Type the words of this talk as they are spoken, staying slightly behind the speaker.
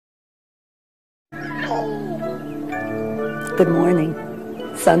Good morning.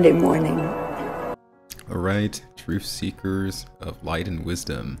 Sunday morning. All right, truth seekers of light and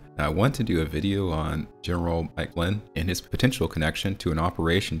wisdom. Now, I want to do a video on General Mike Flynn and his potential connection to an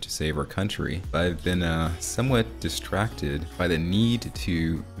operation to save our country. I've been somewhat distracted by the need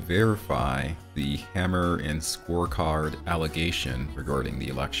to verify the hammer and scorecard allegation regarding the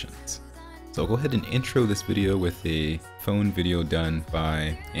elections. So I'll go ahead and intro this video with a phone video done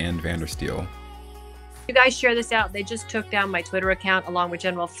by Vandersteel. You guys share this out. They just took down my Twitter account along with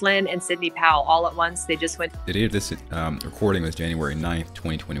General Flynn and Sidney Powell all at once. They just went. The date of this recording was January 9th,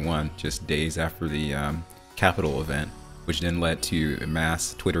 2021, just days after the Capitol event, which then led to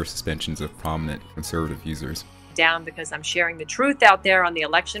mass Twitter suspensions of prominent conservative users. Down because I'm sharing the truth out there on the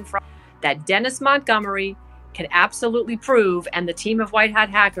election front that Dennis Montgomery can absolutely prove, and the team of white hat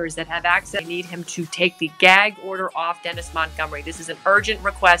hackers that have access need him to take the gag order off Dennis Montgomery. This is an urgent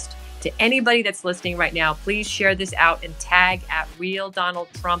request to anybody that's listening right now. Please share this out and tag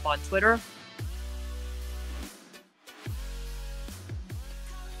 @RealDonaldTrump on Twitter.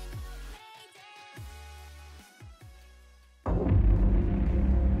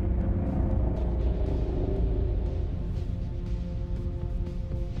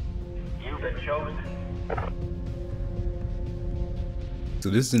 You've been chosen. So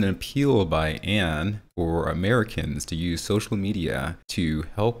this is an appeal by Anne for Americans to use social media to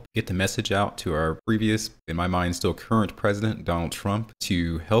help get the message out to our previous, in my mind still current president, Donald Trump,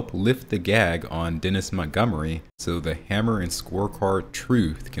 to help lift the gag on Dennis Montgomery so the hammer and scorecard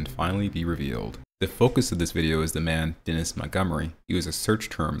truth can finally be revealed. The focus of this video is the man Dennis Montgomery. He was a search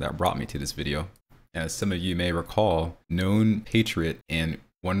term that brought me to this video. As some of you may recall, known patriot and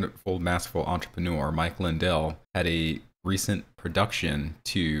wonderful, masterful entrepreneur Mike Lindell had a recent production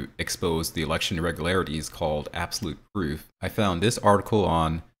to expose the election irregularities called Absolute Proof. I found this article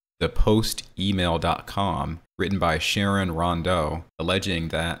on thepostemail.com written by Sharon Rondeau alleging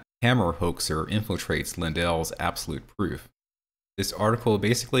that hammer hoaxer infiltrates Lindell's Absolute Proof. This article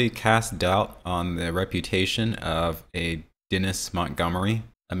basically casts doubt on the reputation of a Dennis Montgomery,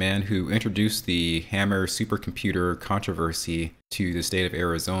 a man who introduced the hammer supercomputer controversy to the state of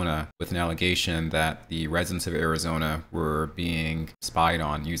Arizona with an allegation that the residents of Arizona were being spied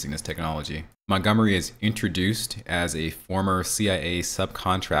on using this technology. Montgomery is introduced as a former CIA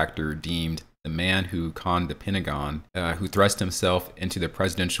subcontractor deemed the man who conned the Pentagon, who thrust himself into the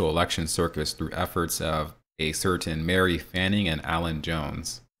presidential election circus through efforts of a certain Mary Fanning and Alan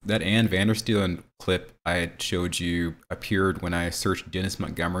Jones. That Ann Vandersteel clip I had showed you appeared when I searched Dennis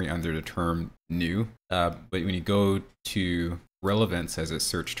Montgomery under the term new. But when you go to relevance as a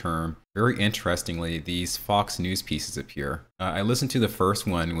search term, very interestingly, these Fox News pieces appear. I listened to the first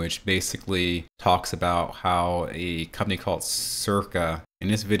one, which basically talks about how a company called Circa, in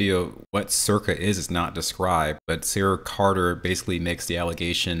this video, what Circa is not described, but Sarah Carter basically makes the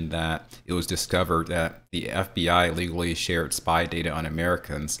allegation that it was discovered that the FBI illegally shared spy data on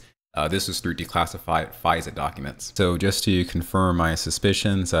Americans. This was through declassified FISA documents. So just to confirm my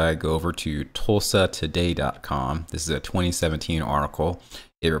suspicions, I go over to TulsaToday.com. This is a 2017 article.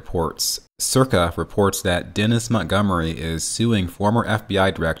 It reports, Circa reports that Dennis Montgomery is suing former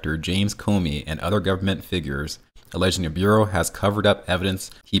FBI Director James Comey and other government figures, alleging the Bureau has covered up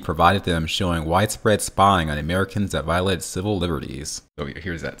evidence he provided them showing widespread spying on Americans that violated civil liberties. So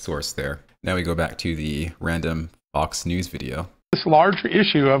here's that source there. Now we go back to the random Fox News video. This larger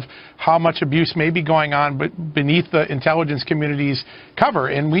issue of how much abuse may be going on beneath the intelligence community's cover.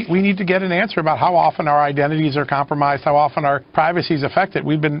 And we need to get an answer about how often our identities are compromised, how often our privacy is affected.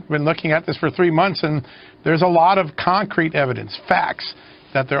 We've been looking at this for 3 months, and there's a lot of concrete evidence, facts,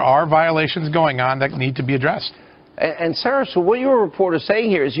 that there are violations going on that need to be addressed. And Sarah, so what your report is saying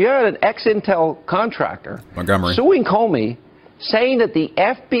here is you had an ex-Intel contractor Montgomery suing Comey, saying that the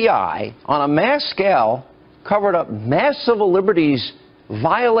FBI, on a mass scale, covered up mass civil liberties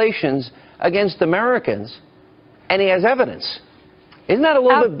violations against Americans, and he has evidence. Isn't that a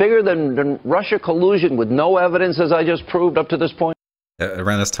little bit bigger than Russia collusion with no evidence, as I just proved up to this point?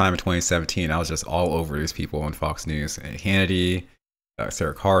 Around this time in 2017, I was just all over these people on Fox News. Hannity,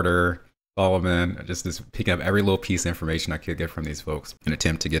 Sarah Carter, Solomon, just picking up every little piece of information I could get from these folks in an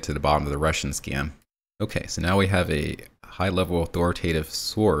attempt to get to the bottom of the Russian scam. Okay, so now we have a high-level authoritative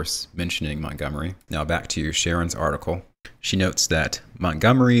source mentioning Montgomery. Now back to Sharon's article. She notes that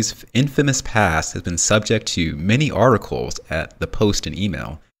Montgomery's infamous past has been subject to many articles at the Post and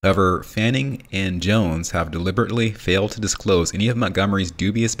Email. However, Fanning and Jones have deliberately failed to disclose any of Montgomery's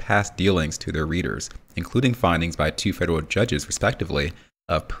dubious past dealings to their readers, including findings by 2 federal judges, respectively,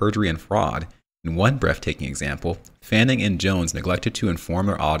 of perjury and fraud. In one breathtaking example, Fanning and Jones neglected to inform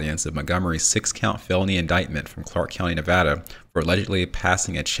their audience of Montgomery's 6-count felony indictment from Clark County, Nevada, for allegedly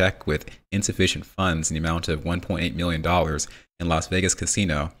passing a check with insufficient funds in the amount of $1.8 million in Las Vegas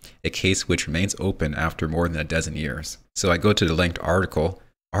casino, a case which remains open after more than a dozen years. So I go to the linked article,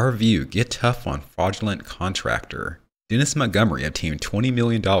 Our View, Get Tough on Fraudulent Contractor. Dennis Montgomery obtained $20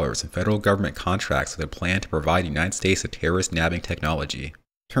 million in federal government contracts with a plan to provide the United States with terrorist nabbing technology.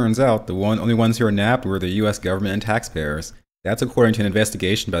 Turns out the only ones who were nabbed were the U.S. government and taxpayers. That's according to an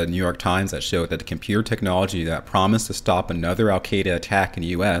investigation by the New York Times that showed that the computer technology that promised to stop another Al-Qaeda attack in the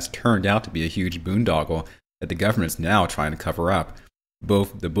U.S. turned out to be a huge boondoggle that the government's now trying to cover up.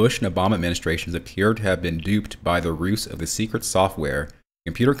 Both the Bush and Obama administrations appear to have been duped by the ruse of the secret software.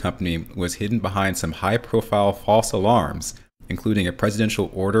 The computer company was hidden behind some high-profile false alarms, including a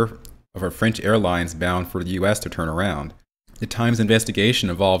presidential order of a French airlines bound for the U.S. to turn around. The Times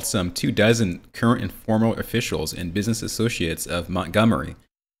investigation involved some 24 current and former officials and business associates of Montgomery.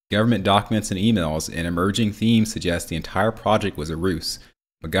 Government documents and emails and emerging themes suggest the entire project was a ruse.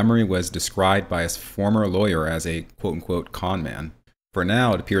 Montgomery was described by his former lawyer as a quote-unquote con man. For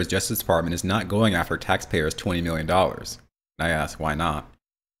now, it appears Justice Department is not going after taxpayers $20 million. I ask, why not?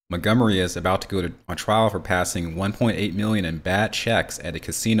 Montgomery is about to go on trial for passing $1.8 million in bad checks at the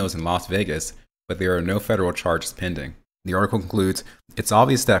casinos in Las Vegas, but there are no federal charges pending. The article concludes, it's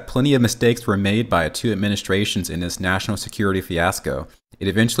obvious that plenty of mistakes were made by two administrations in this national security fiasco. It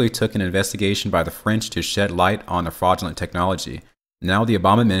eventually took an investigation by the French to shed light on the fraudulent technology. Now the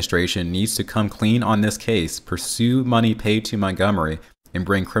Obama administration needs to come clean on this case, pursue money paid to Montgomery, and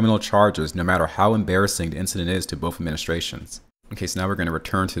bring criminal charges no matter how embarrassing the incident is to both administrations. Okay, so now we're going to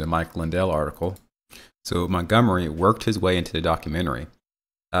return to the Mike Lindell article. So Montgomery worked his way into the documentary.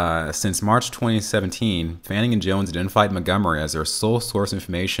 Since March 2017, Fanning and Jones identified Montgomery as their sole source of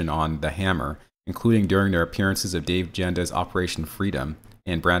information on the Hammer, including during their appearances of Dave Genda's Operation Freedom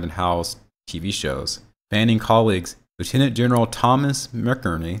and Brandon Howell's TV shows. Fanning colleagues Lieutenant General Thomas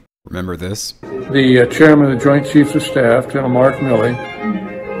McInerney, remember this? The chairman of the Joint Chiefs of Staff, General Mark Milley,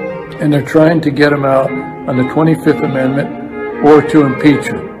 and they're trying to get him out on the 25th Amendment or to impeach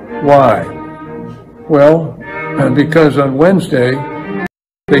him. Why? Well, because on Wednesday,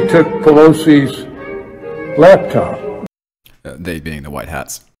 they took Pelosi's laptop. They being the White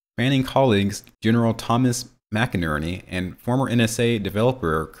Hats. Fanning colleagues General Thomas McInerney and former NSA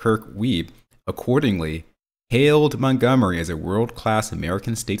developer Kirk Wiebe accordingly hailed Montgomery as a world-class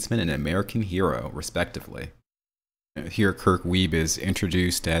American statesman and American hero, respectively. Here Kirk Wiebe is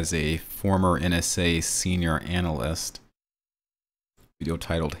introduced as a former NSA senior analyst. Video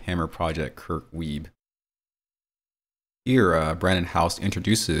titled Hammer Project Kirk Wiebe. Here, Brandon House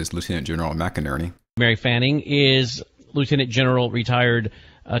introduces Lieutenant General McInerney. Mary Fanning is Lieutenant General retired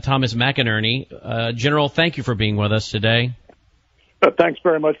Thomas McInerney. General, thank you for being with us today. Thanks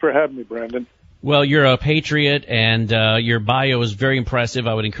very much for having me, Brandon. Well, you're a patriot, and your bio is very impressive.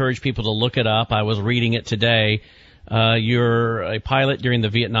 I would encourage people to look it up. I was reading it today. You're a pilot during the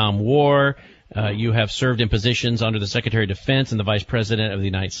Vietnam War. You have served in positions under the Secretary of Defense and the Vice President of the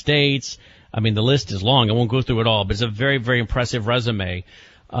United States. I mean, the list is long. I won't go through it all, but it's a very, very impressive resume.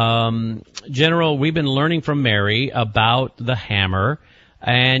 General, we've been learning from Mary about the Hammer,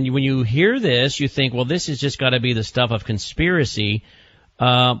 and when you hear this, you think, well, this has just got to be the stuff of conspiracy.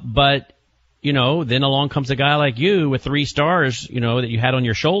 But, you know, then along comes a guy like you with 3 stars, you know, that you had on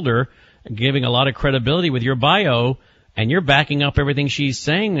your shoulder, giving a lot of credibility with your bio, and you're backing up everything she's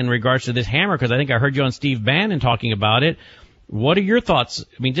saying in regards to this Hammer, because I think I heard you on Steve Bannon talking about it. What are your thoughts?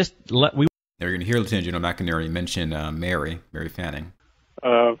 I mean, just let we. You're going to hear Lieutenant General McInerney mention Mary Fanning.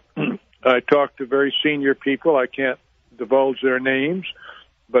 I talked to very senior people. I can't divulge their names,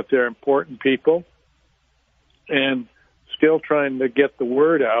 but they're important people, and still trying to get the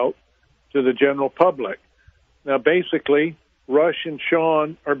word out to the general public. Now, basically, Rush and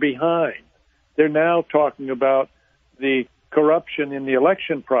Sean are behind. They're now talking about the corruption in the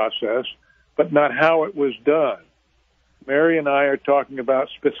election process, but not how it was done. Mary and I are talking about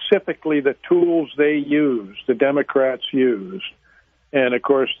specifically the tools they used, the Democrats used. And, of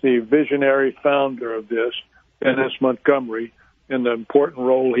course, the visionary founder of this, Dennis Montgomery, and the important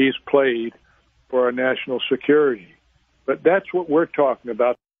role he's played for our national security. But that's what we're talking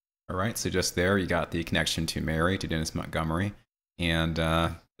about. All right, so just there you got the connection to Mary, to Dennis Montgomery, and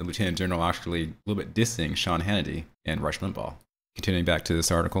the Lieutenant General actually a little bit dissing Sean Hannity and Rush Limbaugh. Continuing back to this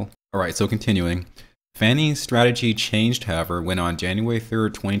article. All right, so continuing. Fanning's strategy changed, however, when on January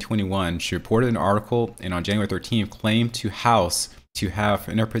 3rd, 2021, she reported an article and on January 13th claimed to House to have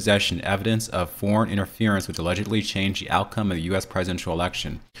in her possession evidence of foreign interference which allegedly changed the outcome of the U.S. presidential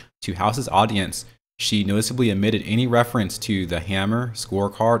election. To House's audience, she noticeably omitted any reference to the Hammer,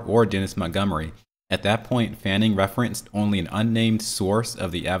 Scorecard, or Dennis Montgomery. At that point, Fanning referenced only an unnamed source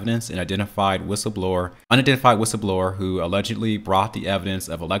of the evidence, an unidentified whistleblower who allegedly brought the evidence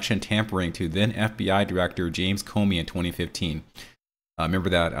of election tampering to then FBI Director James Comey in 2015. Remember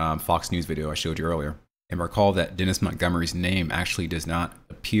that Fox News video I showed you earlier? And recall that Dennis Montgomery's name actually does not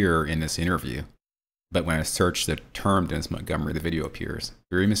appear in this interview. But when I search the term Dennis Montgomery, the video appears.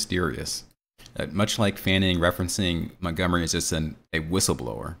 Very mysterious. Much like Fanning referencing Montgomery as just a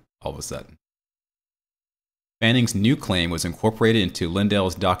whistleblower all of a sudden. Fanning's new claim was incorporated into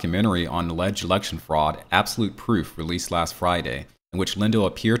Lindell's documentary on alleged election fraud, Absolute Proof, released last Friday, in which Lindell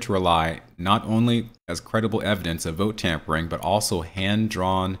appeared to rely not only as credible evidence of vote tampering, but also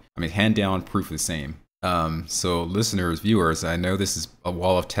hand-down proof of the same. So listeners, viewers, I know this is a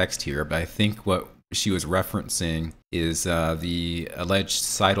wall of text here, but I think what she was referencing is the alleged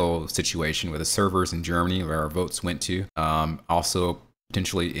Seidel situation with the servers in Germany where our votes went to. Also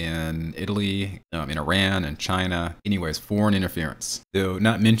potentially in Italy, in Iran and China. Anyways, foreign interference. Though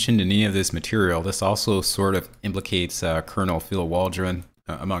not mentioned in any of this material, this also sort of implicates Colonel Phil Waldron,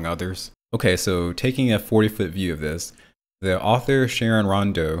 among others. Okay, so taking a 40-foot view of this, the author Sharon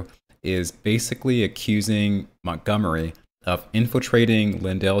Rondeau is basically accusing Montgomery of infiltrating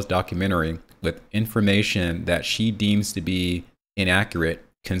Lindell's documentary with information that she deems to be inaccurate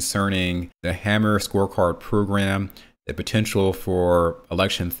concerning the Hammer Scorecard program, the potential for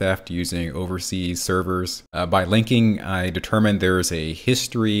election theft using overseas servers. By linking, I determined there's a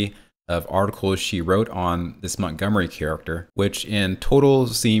history of articles she wrote on this Montgomery character, which in total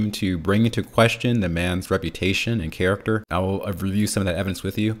seem to bring into question the man's reputation and character. I will review some of that evidence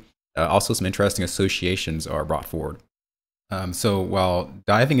with you. Also, some interesting associations are brought forward. So while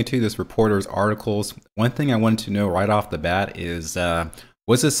diving into this reporter's articles, one thing I wanted to know right off the bat is,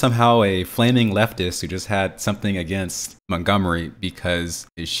 was this somehow a flaming leftist who just had something against Montgomery because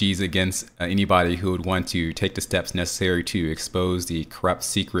she's against anybody who would want to take the steps necessary to expose the corrupt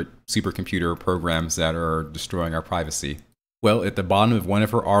secret supercomputer programs that are destroying our privacy? Well, at the bottom of one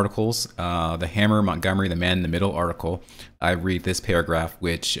of her articles, the Hammer, Montgomery, the Man in the Middle article, I read this paragraph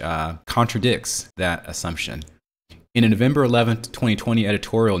which contradicts that assumption. In a November 11, 2020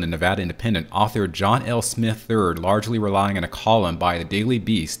 editorial in the Nevada Independent, author John L. Smith III, largely relying on a column by the Daily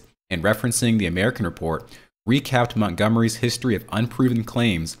Beast and referencing the American Report, recapped Montgomery's history of unproven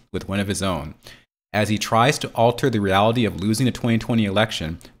claims with one of his own. As he tries to alter the reality of losing the 2020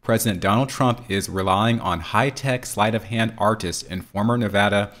 election, President Donald Trump is relying on high-tech sleight-of-hand artist and former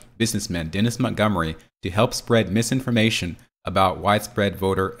Nevada businessman Dennis Montgomery to help spread misinformation about widespread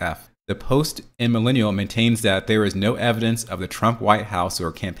voter F. The Post and Millennial maintains that there is no evidence of the Trump White House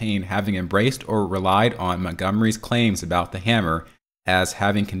or campaign having embraced or relied on Montgomery's claims about the Hammer as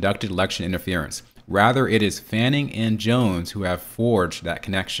having conducted election interference. Rather, it is Fanning and Jones who have forged that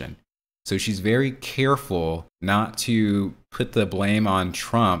connection. So she's very careful not to put the blame on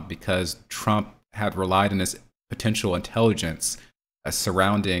Trump because Trump had relied on his potential intelligence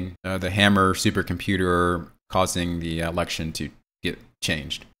surrounding the Hammer supercomputer causing the election to get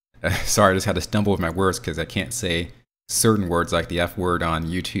changed. Sorry, I just had to stumble with my words because I can't say certain words like the F word on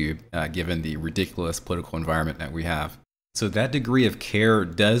YouTube, given the ridiculous political environment that we have. So that degree of care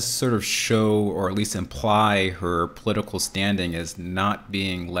does sort of show, or at least imply, her political standing as not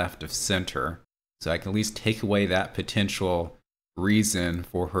being left of center. So I can at least take away that potential reason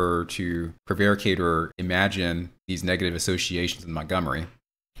for her to prevaricate or imagine these negative associations with Montgomery.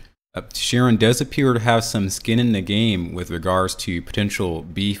 Sharon does appear to have some skin in the game with regards to potential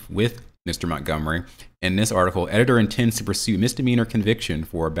beef with Mr. Montgomery. In this article, editor intends to pursue misdemeanor conviction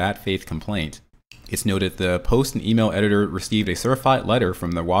for a bad faith complaint. It's noted the Post and email editor received a certified letter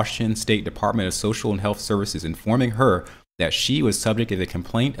from the Washington State Department of Social and Health Services informing her that she was subject to the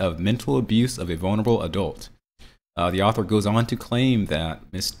complaint of mental abuse of a vulnerable adult. The author goes on to claim that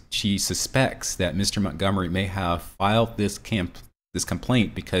she suspects that Mr. Montgomery may have filed this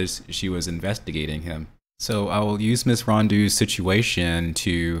complaint because she was investigating him. So I will use Ms. Rondeau's situation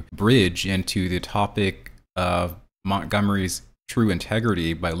to bridge into the topic of Montgomery's true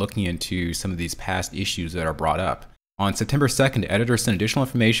integrity by looking into some of these past issues that are brought up. On September 2nd, the editor sent additional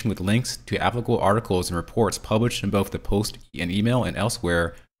information with links to applicable articles and reports published in both the Post and email and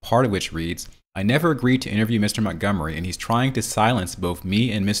elsewhere, part of which reads, "I never agreed to interview Mr. Montgomery, and he's trying to silence both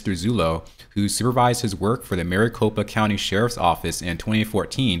me and Mr. Zullo, who supervised his work for the Maricopa County Sheriff's Office in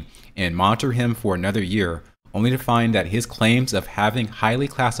 2014, and monitor him for another year, only to find that his claims of having highly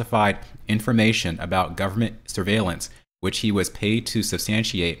classified information about government surveillance, which he was paid to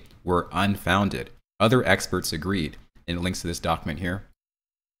substantiate, were unfounded. Other experts agreed." And links to this document here.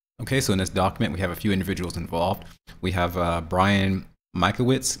 Okay, so in this document, we have a few individuals involved. We have Brian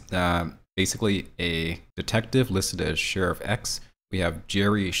Mikowitz, basically a detective listed as Sheriff X. We have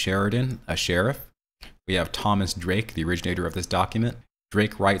Jerry Sheridan, a sheriff. We have Thomas Drake, the originator of this document.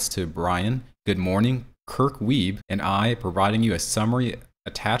 Drake writes to Brian, "Good morning. Kirk Weeb and I providing you a summary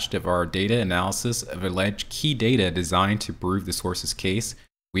attached of our data analysis of alleged key data designed to prove the source's case.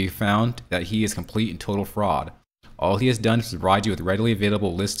 We found that he is complete and total fraud. All he has done is provide you with readily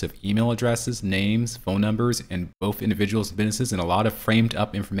available lists of email addresses, names, phone numbers, and both individuals' businesses, and a lot of framed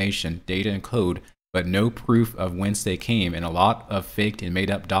up information, data, and code, but no proof of whence they came, and a lot of faked and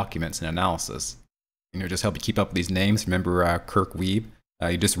made up documents and analysis." Just help you keep up with these names. Remember Kirk Weeb?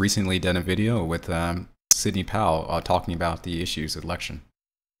 He just recently done a video with Sidney Powell talking about the issues of election.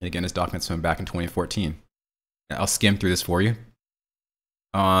 And again, this document's from back in 2014. I'll skim through this for you.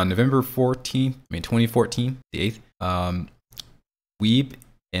 On November 2014, the 8th, Weeb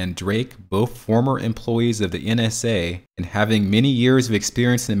and Drake, both former employees of the NSA and having many years of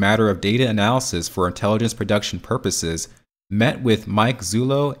experience in the matter of data analysis for intelligence production purposes, met with Mike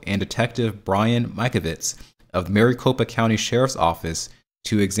Zullo and Detective Brian Mikowitz of the Maricopa County Sheriff's Office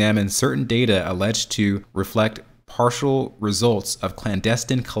to examine certain data alleged to reflect partial results of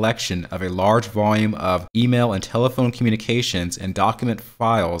clandestine collection of a large volume of email and telephone communications and document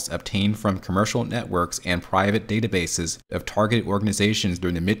files obtained from commercial networks and private databases of targeted organizations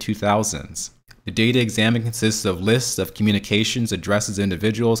during the mid-2000s. The data examined consists of lists of communications addresses of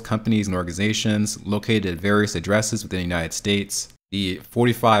individuals, companies, and organizations located at various addresses within the United States. The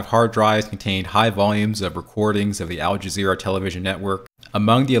 45 hard drives contained high volumes of recordings of the Al Jazeera television network.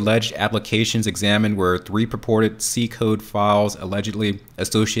 Among the alleged applications examined were 3 purported C code files allegedly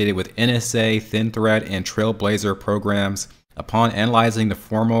associated with NSA, ThinThread, and Trailblazer programs. Upon analyzing the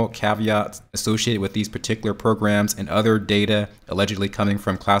formal caveats associated with these particular programs and other data allegedly coming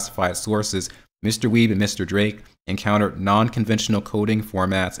from classified sources, Mr. Weeb and Mr. Drake encountered non-conventional coding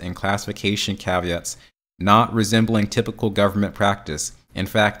formats and classification caveats not resembling typical government practice. In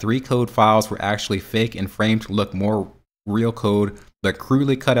fact, 3 code files were actually fake and framed to look more real code, but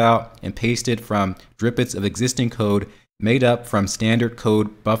crudely cut out and pasted from drippets of existing code made up from standard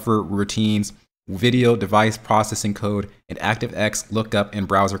code buffer routines, video device processing code, and ActiveX lookup and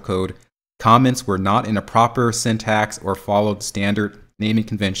browser code. Comments were not in a proper syntax or followed standard naming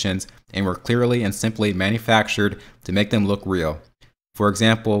conventions and were clearly and simply manufactured to make them look real. For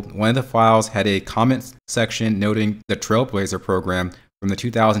example, one of the files had a comment section noting the Trailblazer program from the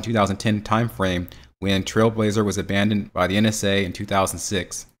 2000-2010 timeframe when Trailblazer was abandoned by the NSA in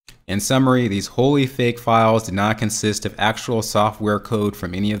 2006. In summary, these wholly fake files did not consist of actual software code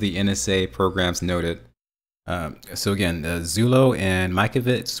from any of the NSA programs noted. So again, Zullo and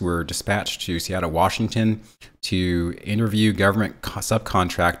Mikowitz were dispatched to Seattle, Washington to interview government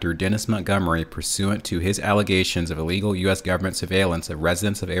subcontractor Dennis Montgomery pursuant to his allegations of illegal U.S. government surveillance of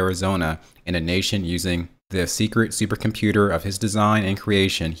residents of Arizona in a nation using the secret supercomputer of his design and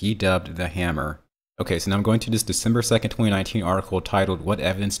creation he dubbed the Hammer. Okay, so now I'm going to this December 2nd, 2019 article titled "What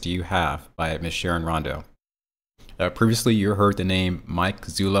Evidence Do You Have?" by Ms. Sharon Rondo. Previously, you heard the name Mike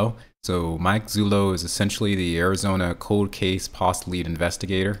Zullo. So Mike Zullo is essentially the Arizona cold case post lead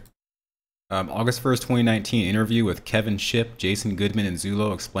investigator. August 1st, 2019 interview with Kevin Shipp, Jason Goodman, and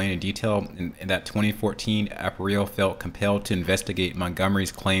Zullo explain in detail in that 2014 Apparel felt compelled to investigate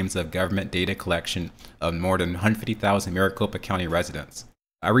Montgomery's claims of government data collection of more than 150,000 Maricopa County residents.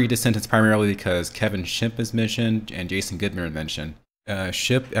 I read this sentence primarily because Kevin Shipp is mentioned and Jason Goodman is mentioned.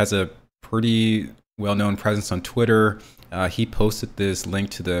 Shipp has a pretty well-known presence on Twitter. He posted this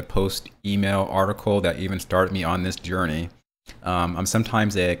link to the post email article that even started me on this journey. I'm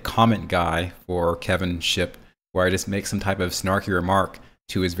sometimes a comment guy for Kevin Shipp, where I just make some type of snarky remark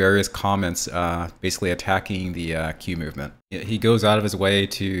to his various comments, basically attacking the Q movement. He goes out of his way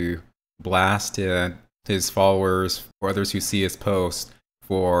to blast his followers or others who see his posts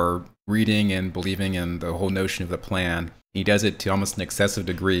for reading and believing in the whole notion of the plan. He does it to almost an excessive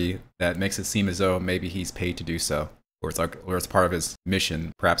degree that makes it seem as though maybe he's paid to do so, or it's part of his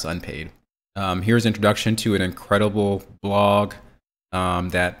mission, perhaps unpaid. Here's an introduction to an incredible blog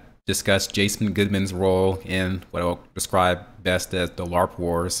that discussed Jason Goodman's role in what I'll describe best as the LARP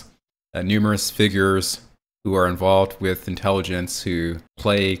wars. Numerous figures who are involved with intelligence who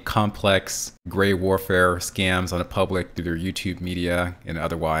play complex gray warfare scams on the public through their YouTube media and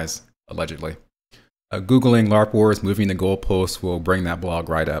otherwise, allegedly. Googling LARP wars moving the goalposts will bring that blog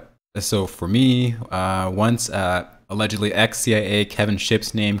right up. So for me, once allegedly ex-CIA Kevin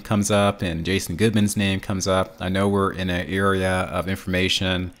Shipp's name comes up and Jason Goodman's name comes up, I know we're in an area of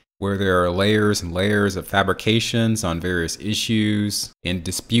information where there are layers and layers of fabrications on various issues and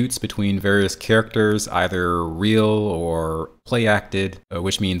disputes between various characters, either real or play acted,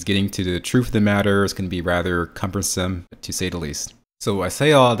 which means getting to the truth of the matter is going to be rather cumbersome, to say the least. So I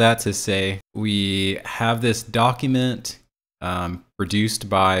say all that to say we have this document produced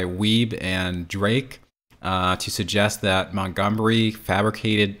by Weeb and Drake to suggest that Montgomery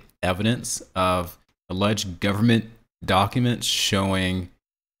fabricated evidence of alleged government documents showing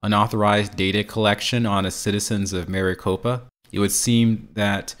unauthorized data collection on the citizens of Maricopa. It would seem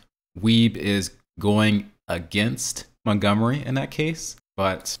that Weeb is going against Montgomery in that case,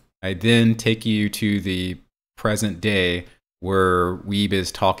 but I then take you to the present day where Weeb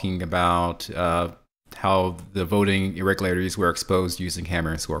is talking about how the voting irregularities were exposed using Hammer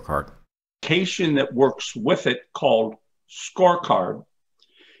and Scorecard. Application that works with it called Scorecard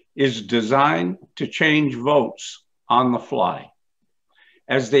is designed to change votes on the fly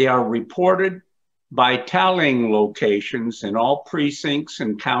as they are reported by tallying locations in all precincts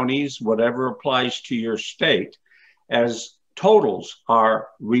and counties, whatever applies to your state, as totals are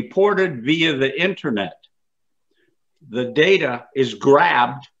reported via the internet. The data is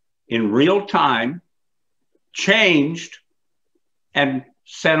grabbed in real time, changed, and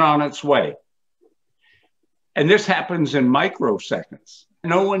sent on its way. And this happens in microseconds.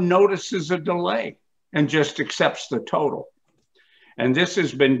 No one notices a delay and just accepts the total. And this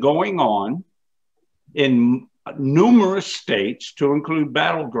has been going on in numerous states, to include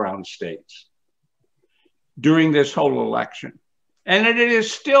battleground states, during this whole election. And it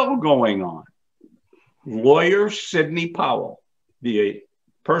is still going on. Lawyer Sidney Powell, the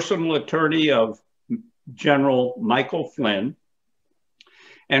personal attorney of General Michael Flynn,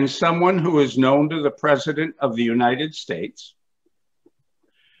 and someone who is known to the President of the United States,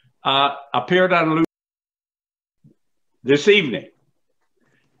 appeared on this evening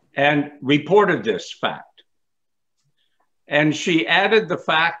and reported this fact. And she added the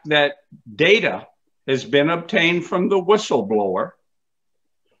fact that data has been obtained from the whistleblower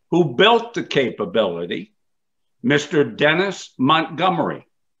who built the capability, Mr. Dennis Montgomery,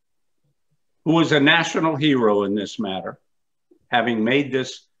 who is a national hero in this matter, having made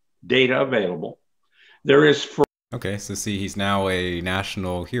this data available. There is... Okay, so see, he's now a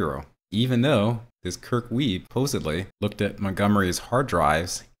national hero, even though this Kirk Weeb supposedly looked at Montgomery's hard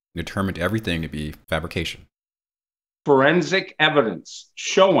drives and determined everything to be fabrication. Forensic evidence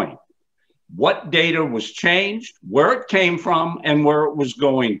showing what data was changed, where it came from, and where it was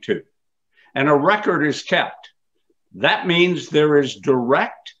going to. And a record is kept. That means there is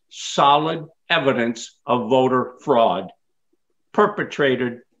direct, solid evidence of voter fraud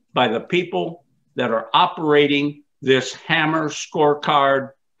perpetrated by the people that are operating this Hammer Scorecard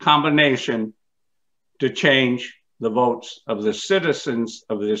combination to change the votes of the citizens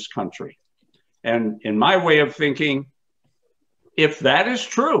of this country. And in my way of thinking, if that is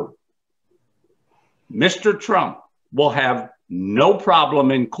true, Mr. Trump will have no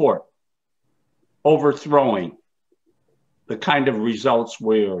problem in court overthrowing the kind of results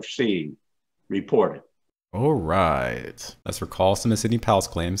we are seeing reported. All right. Let's recall some of Sidney Powell's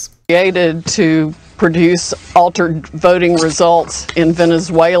claims. Created to produce altered voting results in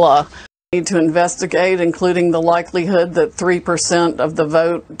Venezuela. Need to investigate, including the likelihood that 3% of the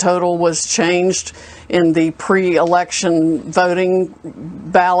vote total was changed in the pre-election voting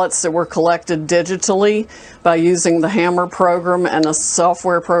ballots that were collected digitally by using the Hammer program and a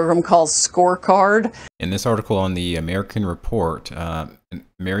software program called Scorecard. In this article on the American Report,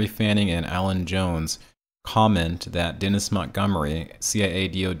 Mary Fanning and Alan Jones comment that Dennis Montgomery, CIA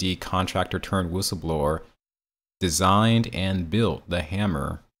DoD contractor turned whistleblower, designed and built the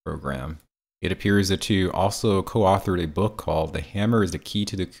Hammer program. It appears the two also co-authored a book called The Hammer is the Key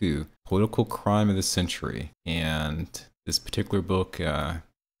to the Coup, Political Crime of the Century. And this particular book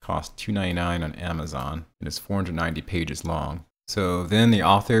cost $2.99 on Amazon and is 490 pages long. So then the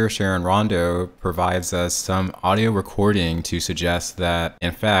author, Sharon Rondo, provides us some audio recording to suggest that,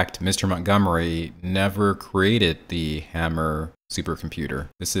 in fact, Mr. Montgomery never created the Hammer supercomputer.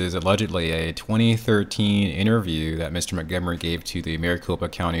 This is allegedly a 2013 interview that Mr. Montgomery gave to the Maricopa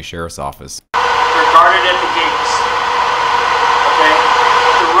County Sheriff's Office. They're guarded at the gates. Okay?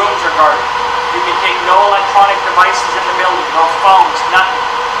 The rooms are guarded. You can take no electronic devices in the building, no phones, nothing.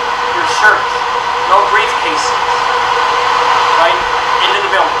 Your shirts, no briefcases. Right? Into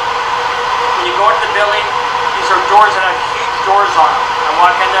the building. When you go into the building, these are doors that have huge doors on them. I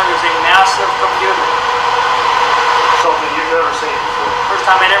walk in there, there's a massive computer. Something you've never seen before. First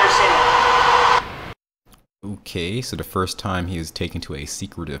time I'd ever seen it. Okay, so the first time he was taken to a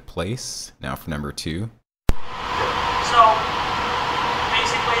secretive place. Now for number 2. So,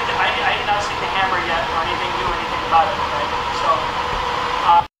 basically,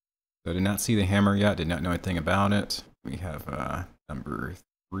 So I did not see the hammer yet, did not know anything about it. We have number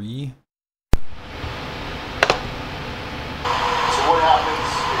 3. So what happens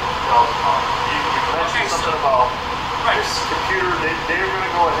if you mentioned something about this computer, they're going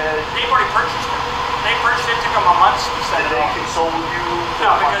to go ahead. They've already purchased it. They purchased it, took them a month to set Did it they up. consult with you?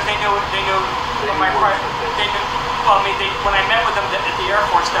 No, because they knew from my prior, they knew, well, I mean, when I met with them at the Air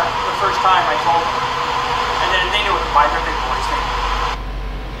Force the first time, I told them. And then they knew what to buy their big boys thing.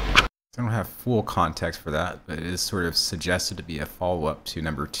 I don't have full context for that, but it is sort of suggested to be a follow-up to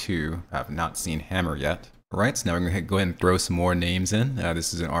number 2. I have not seen Hammer yet. Alright, so now we're going to go ahead and throw some more names in.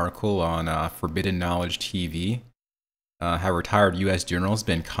 This is an article on Forbidden Knowledge TV. How retired U.S. generals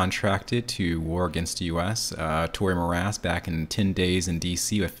been contracted to war against the U.S. Tory Morass back in 10 days in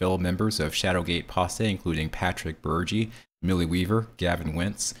D.C. with fellow members of Shadowgate posse, including Patrick Bergy, Millie Weaver, Gavin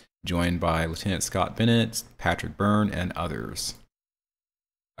Wentz, joined by Lieutenant Scott Bennett, Patrick Byrne, and others.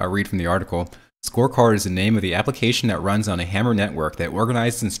 I'll read from the article. Scorecard is the name of the application that runs on a Hammer network that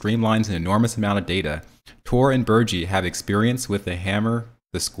organizes and streamlines an enormous amount of data. Tor and Bergy have experience with the Hammer,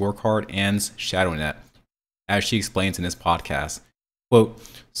 the Scorecard, and ShadowNet. As she explains in this podcast, quote,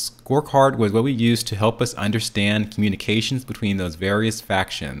 Scorecard was what we used to help us understand communications between those various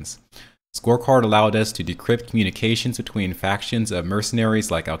factions. Scorecard allowed us to decrypt communications between factions of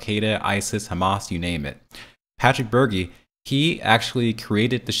mercenaries like Al-Qaeda, ISIS, Hamas, you name it. Patrick Bergy, he actually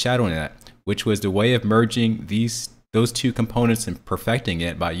created the ShadowNet, which was the way of merging those two components and perfecting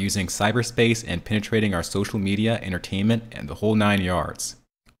it by using cyberspace and penetrating our social media, entertainment, and the whole 9 yards.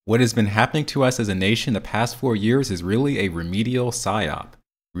 What has been happening to us as a nation the past 4 years is really a remedial psyop.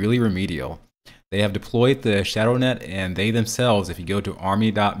 Really remedial. They have deployed the ShadowNet, and they themselves, if you go to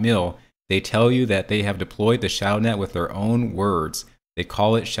army.mil, they tell you that they have deployed the ShadowNet with their own words. They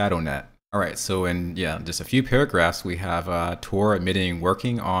call it ShadowNet. Alright, so in just a few paragraphs, we have Tor admitting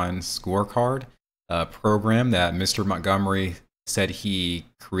working on Scorecard, a program that Mr. Montgomery said he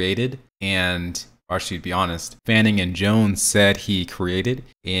created, and actually, to be honest, Fanning and Jones said he created,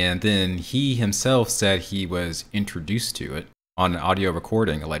 and then he himself said he was introduced to it on an audio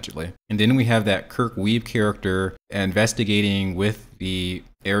recording, allegedly. And then we have that Kirk Weeb character investigating with the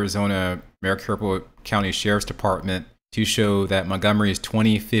Arizona Maricopa County Sheriff's Department to show that Montgomery's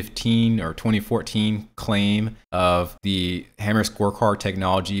 2015 or 2014 claim of the Hammer Scorecard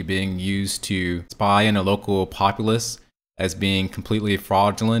technology being used to spy on a local populace as being completely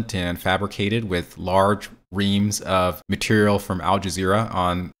fraudulent and fabricated with large reams of material from Al Jazeera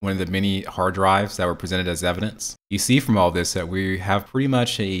on one of the many hard drives that were presented as evidence. You see from all this that we have pretty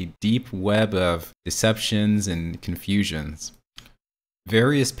much a deep web of deceptions and confusions.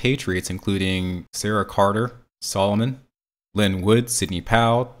 Various patriots, including Sarah Carter, Solomon, Lynn Wood, Sidney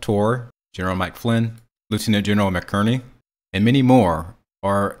Powell, Tor, General Mike Flynn, Lieutenant General McCurney, and many more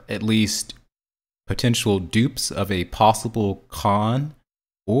are at least potential dupes of a possible con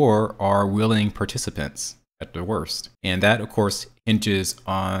or are willing participants at the worst. And that, of course, hinges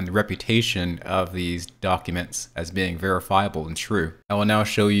on the reputation of these documents as being verifiable and true. I will now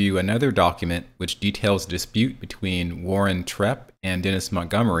show you another document which details a dispute between Warren Trepp and Dennis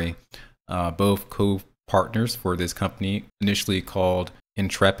Montgomery, both co-partners for this company, initially called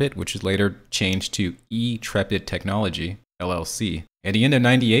Intrepid, which is later changed to eTrepid Technology, LLC. At the end of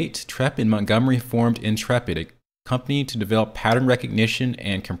 '98, Trepp and Montgomery formed Intrepid, a company to develop pattern recognition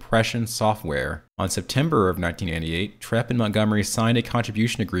and compression software. On September of 1998, Trepp and Montgomery signed a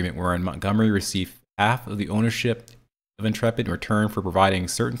contribution agreement wherein Montgomery received half of the ownership of Intrepid in return for providing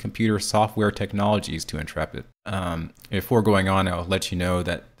certain computer software technologies to Intrepid. Before going on, I'll let you know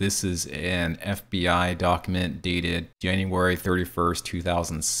that this is an FBI document dated January 31st,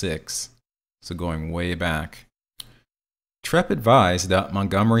 2006, so going way back. Trepp advised that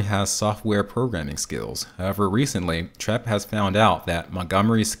Montgomery has software programming skills. However, recently, Trepp has found out that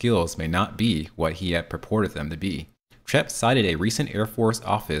Montgomery's skills may not be what he had purported them to be. Trepp cited a recent Air Force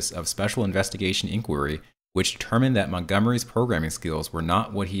Office of Special Investigation inquiry which determined that Montgomery's programming skills were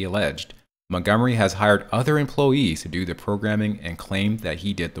not what he alleged. Montgomery has hired other employees to do the programming and claimed that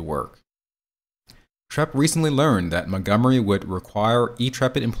he did the work. Trepp recently learned that Montgomery would require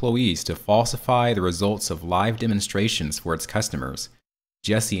eTrepid employees to falsify the results of live demonstrations for its customers.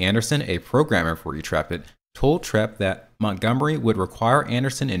 Jesse Anderson, a programmer for eTrepid, told Trepp that Montgomery would require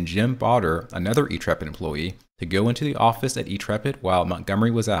Anderson and Jim Bauder, another eTrepid employee, to go into the office at eTrepid while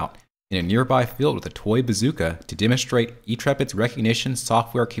Montgomery was out, in a nearby field with a toy bazooka to demonstrate eTrepid's recognition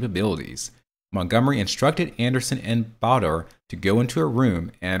software capabilities. Montgomery instructed Anderson and Bauder to go into a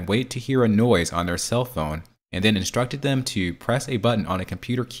room and wait to hear a noise on their cell phone, and then instructed them to press a button on a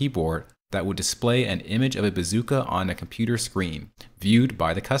computer keyboard that would display an image of a bazooka on a computer screen, viewed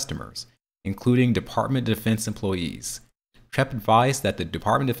by the customers, including Department of Defense employees. TREP advised that the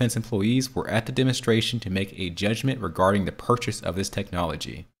Department of Defense employees were at the demonstration to make a judgment regarding the purchase of this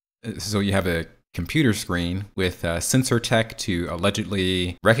technology. So you have a computer screen with sensor tech to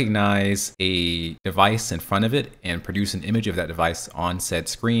allegedly recognize a device in front of it and produce an image of that device on said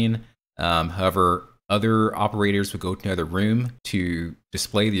screen. However, other operators would go to another room to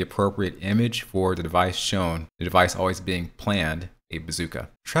display the appropriate image for the device shown, the device always being planned a bazooka.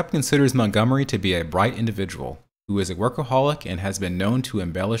 TREP considers Montgomery to be a bright individual who is a workaholic and has been known to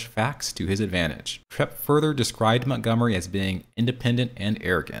embellish facts to his advantage. TREP further described Montgomery as being independent and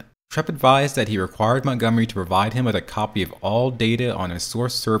arrogant. TREP advised that he required Montgomery to provide him with a copy of all data on a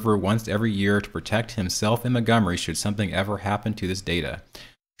source server once every year to protect himself and Montgomery should something ever happen to this data.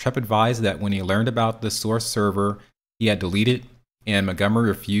 TREP advised that when he learned about the source server, he had deleted and Montgomery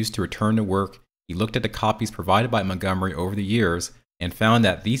refused to return to work. He looked at the copies provided by Montgomery over the years and found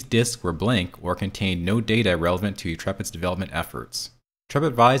that these disks were blank or contained no data relevant to TREP's development efforts. TREP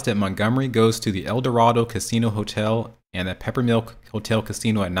advised that Montgomery goes to the El Dorado Casino Hotel and the Peppermilk Hotel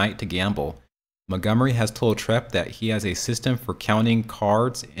Casino at night to gamble. Montgomery has told TREP that he has a system for counting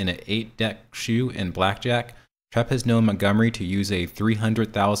cards in an 8-deck shoe in blackjack. TREP has known Montgomery to use a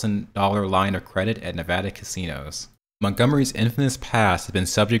 $300,000 line of credit at Nevada casinos. Montgomery's infamous past has been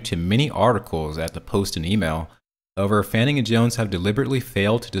subject to many articles at the Post and Email. However, Fanning and Jones have deliberately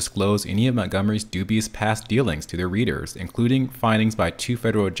failed to disclose any of Montgomery's dubious past dealings to their readers, including findings by 2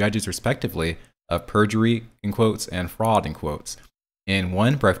 federal judges respectively of perjury, in quotes, and fraud, in quotes. In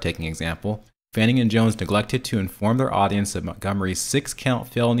one breathtaking example, Fanning and Jones neglected to inform their audience of Montgomery's 6-count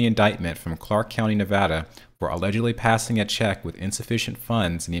felony indictment from Clark County, Nevada, for allegedly passing a check with insufficient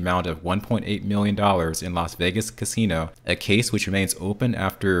funds in the amount of $1.8 million in Las Vegas casino, a case which remains open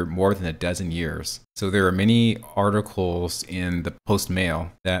after more than a dozen years. So there are many articles in the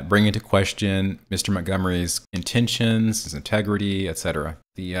Post-Mail that bring into question Mr. Montgomery's intentions, his integrity, etc.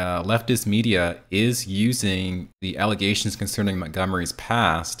 The leftist media is using the allegations concerning Montgomery's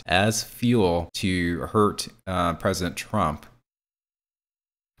past as fuel to hurt President Trump.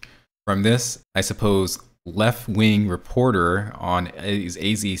 From this, I suppose, left-wing reporter on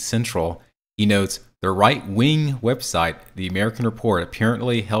AZ Central, he notes, the right-wing website, The American Report,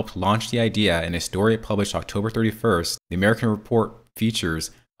 apparently helped launch the idea in a story it published October 31st. The American Report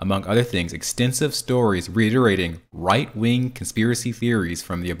features, among other things, extensive stories reiterating right-wing conspiracy theories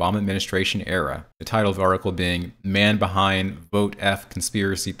from the Obama administration era. The title of the article being, Man Behind Vote F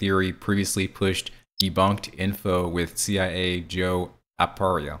Conspiracy Theory Previously Pushed Debunked Info with CIA Joe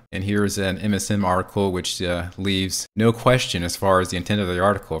Appario. And here's an MSM article which leaves no question as far as the intent of the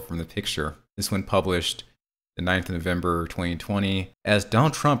article from the picture. This one published the 9th of November 2020. As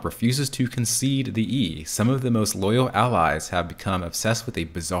Donald Trump refuses to concede the E, some of the most loyal allies have become obsessed with a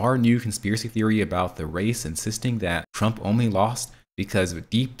bizarre new conspiracy theory about the race, insisting that Trump only lost because of a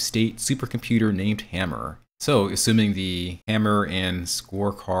deep state supercomputer named Hammer. So, assuming the Hammer and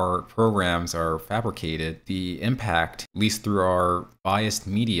Scorecard programs are fabricated, the impact, at least through our biased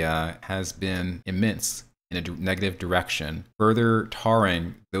media, has been immense in a negative direction, further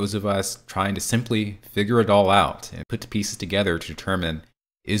tarring those of us trying to simply figure it all out and put the pieces together to determine,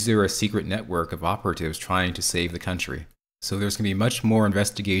 is there a secret network of operatives trying to save the country? So there's going to be much more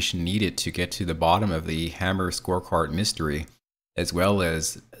investigation needed to get to the bottom of the Hammer Scorecard mystery, as well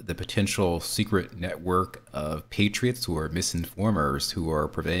as the potential secret network of patriots or misinformers who are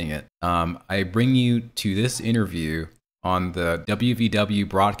pervading it. I bring you to this interview on the WVW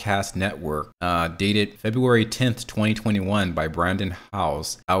Broadcast Network, dated February 10th, 2021 by Brandon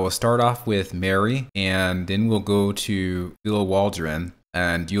Howes. I will start off with Mary, and then we'll go to Bill Waldron,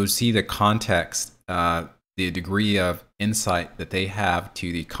 and you'll see the context, the degree of insight that they have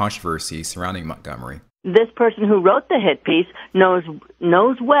to the controversy surrounding Montgomery. This person who wrote the hit piece knows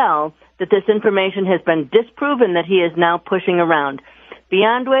well that this information has been disproven that he is now pushing around.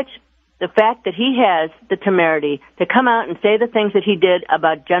 Beyond which, the fact that he has the temerity to come out and say the things that he did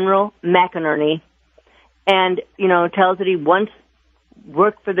about General McInerney and, tells that he once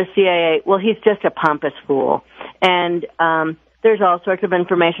worked for the CIA, well, he's just a pompous fool. And there's all sorts of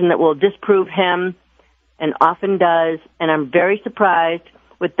information that will disprove him and often does, and I'm very surprised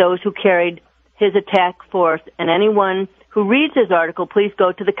with those who carried his attack forth, and anyone who reads his article, please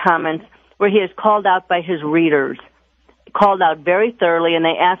go to the comments where he is called out by his readers, called out very thoroughly, and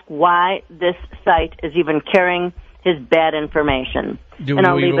they ask why this site is even carrying his bad information.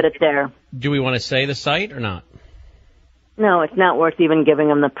 I'll leave it at there. Do we want to say the site or not? No, it's not worth even giving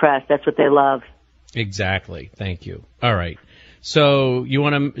them the press. That's what they love. Exactly. Thank you. All right. So you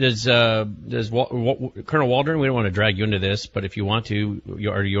want to, does Colonel Waldron, we don't want to drag you into this, but if you want to,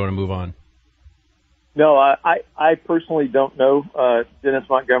 or do you want to move on? No, I personally don't know Dennis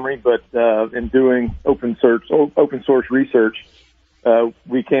Montgomery, but in doing open source research,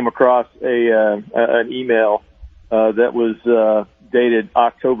 we came across an email that was dated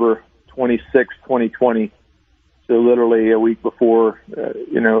October 26, 2020, so literally a week before,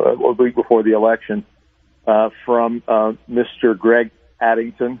 a week before the election, from Mr. Greg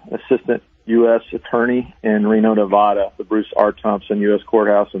Addington, Assistant U.S. Attorney in Reno, Nevada, the Bruce R. Thompson U.S.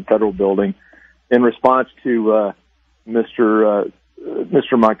 Courthouse and Federal Building, in response to Mr.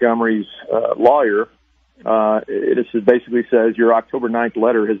 Montgomery's lawyer. It basically says, your October 9th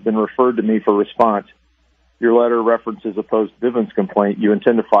letter has been referred to me for response. Your letter references a post-Bivens complaint you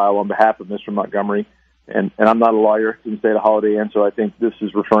intend to file on behalf of Mr. Montgomery. And I'm not a lawyer, didn't say it a Holiday Inn, so I think this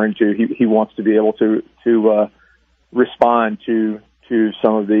is referring to he wants to be able to respond to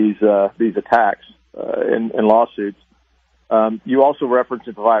some of these attacks and lawsuits. You also reference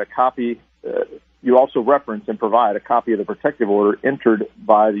and provide a copy. You also reference and provide a copy of the protective order entered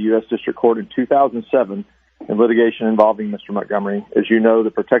by the U.S. District Court in 2007 in litigation involving Mr. Montgomery. As you know, the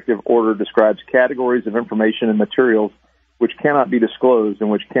protective order describes categories of information and materials which cannot be disclosed and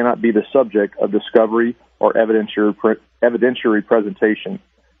which cannot be the subject of discovery or evidentiary presentation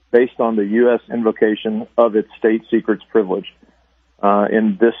based on the U.S. invocation of its state secrets privilege.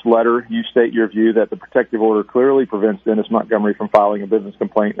 In this letter, you state your view that the protective order clearly prevents Dennis Montgomery from filing a business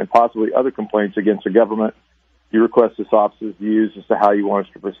complaint and possibly other complaints against the government. You request this office's views as to how you want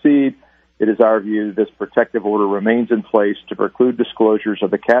us to proceed. It is our view that this protective order remains in place to preclude disclosures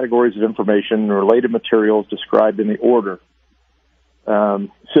of the categories of information and related materials described in the order.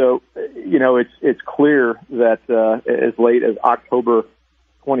 It's clear that as late as October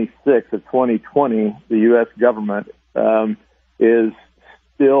 26th of 2020, the U.S. government is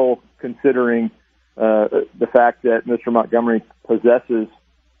still considering the fact that Mr. Montgomery possesses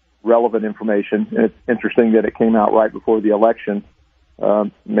relevant information. And it's interesting that it came out right before the election.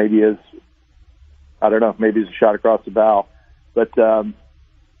 Maybe as a shot across the bow. But the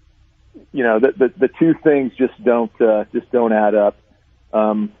two things just don't add up.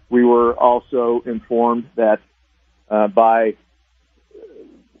 We were also informed that by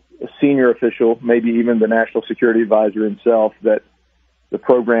a senior official, maybe even the National Security Advisor himself, that the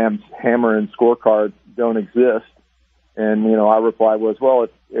programs Hammer and Scorecard don't exist. And, our reply was, well,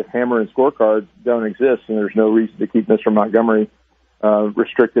 if Hammer and Scorecard don't exist, then there's no reason to keep Mr. Montgomery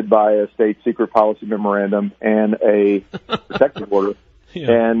restricted by a state secret policy memorandum and a protective order,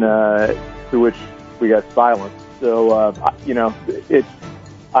 and to which we got silence. So,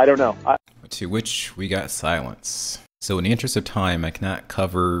 I don't know. To which we got silence. So in the interest of time, I cannot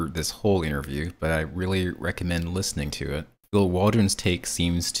cover this whole interview, but I really recommend listening to it. Bill Waldron's take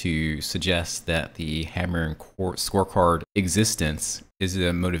seems to suggest that the Hammer and Scorecard existence is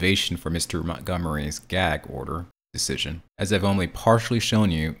a motivation for Mr. Montgomery's gag order decision. As I've only partially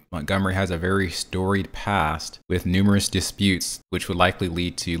shown you, Montgomery has a very storied past with numerous disputes which would likely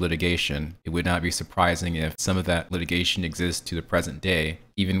lead to litigation. It would not be surprising if some of that litigation exists to the present day,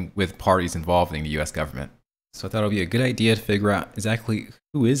 even with parties involving the US government. So I thought it would be a good idea to figure out exactly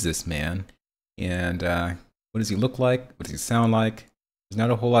who is this man, and what does he look like, what does he sound like. There's not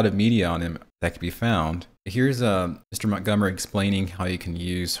a whole lot of media on him that can be found. Here's Mr. Montgomery explaining how you can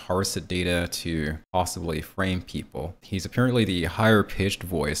use harvested data to possibly frame people. He's apparently the higher pitched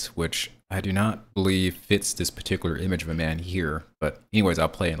voice, which I do not believe fits this particular image of a man here. But anyways, I'll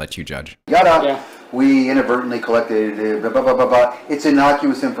play and let you judge. We inadvertently collected blah, blah, blah, blah, blah. It's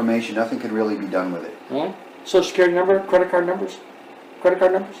innocuous information. Nothing could really be done with it. Yeah. Social security number, credit card numbers? Credit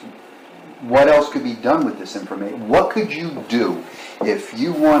card numbers? What else could be done with this information? What could you do if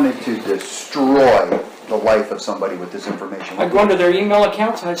you wanted to destroy the life of somebody with this information? I'd go into their email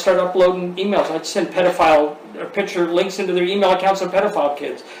accounts and I'd start uploading emails. I'd send pedophile picture links into their email accounts of pedophile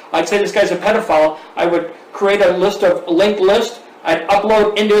kids. I'd say this guy's a pedophile. I would create a linked list. I'd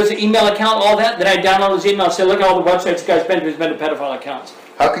upload into his email account all that. Then I'd download his email and say, look at all the websites this guy's been to. He's been to pedophile accounts.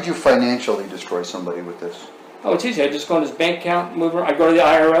 How could you financially destroy somebody with this? Oh, it's easy. I just go in his bank account, I go to the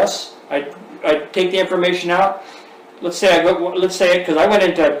IRS. I take the information out. Let's say because I went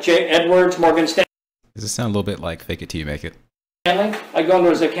into J. Edwards, Morgan Stanley. Does this sound a little bit like fake it till you make it? I go into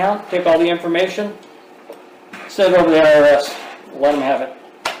his account, take all the information, send it over to the IRS, let him have it.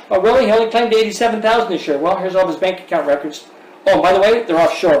 Oh, really? He only claimed $87,000 this year. Well, here's all his bank account records. Oh, by the way, they're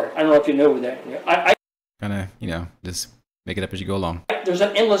offshore. I don't know if you knew that. Kind of, just make it up as you go along. There's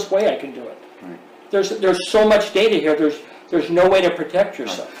an endless way I can do it. There's so much data here. There's no way to protect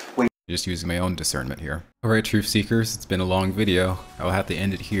yourself. Just using my own discernment here. Alright, truth seekers, it's been a long video. I'll have to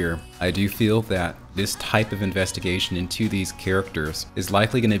end it here. I do feel that this type of investigation into these characters is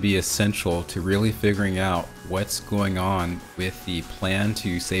likely going to be essential to really figuring out what's going on with the plan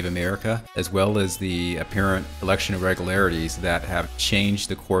to save America, as well as the apparent election irregularities that have changed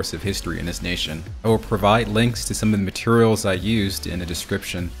the course of history in this nation. I will provide links to some of the materials I used in the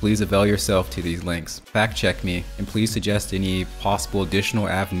description. Please avail yourself to these links. Fact check me, and please suggest any possible additional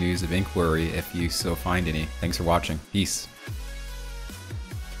avenues of inquiry if you so find any. Thanks for watching. Peace.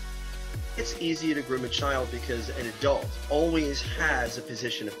 It's easier to groom a child because an adult always has a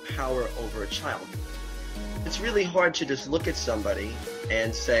position of power over a child. It's really hard to just look at somebody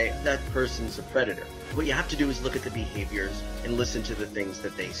and say, that person's a predator. What you have to do is look at the behaviors and listen to the things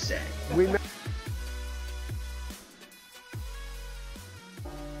that they say.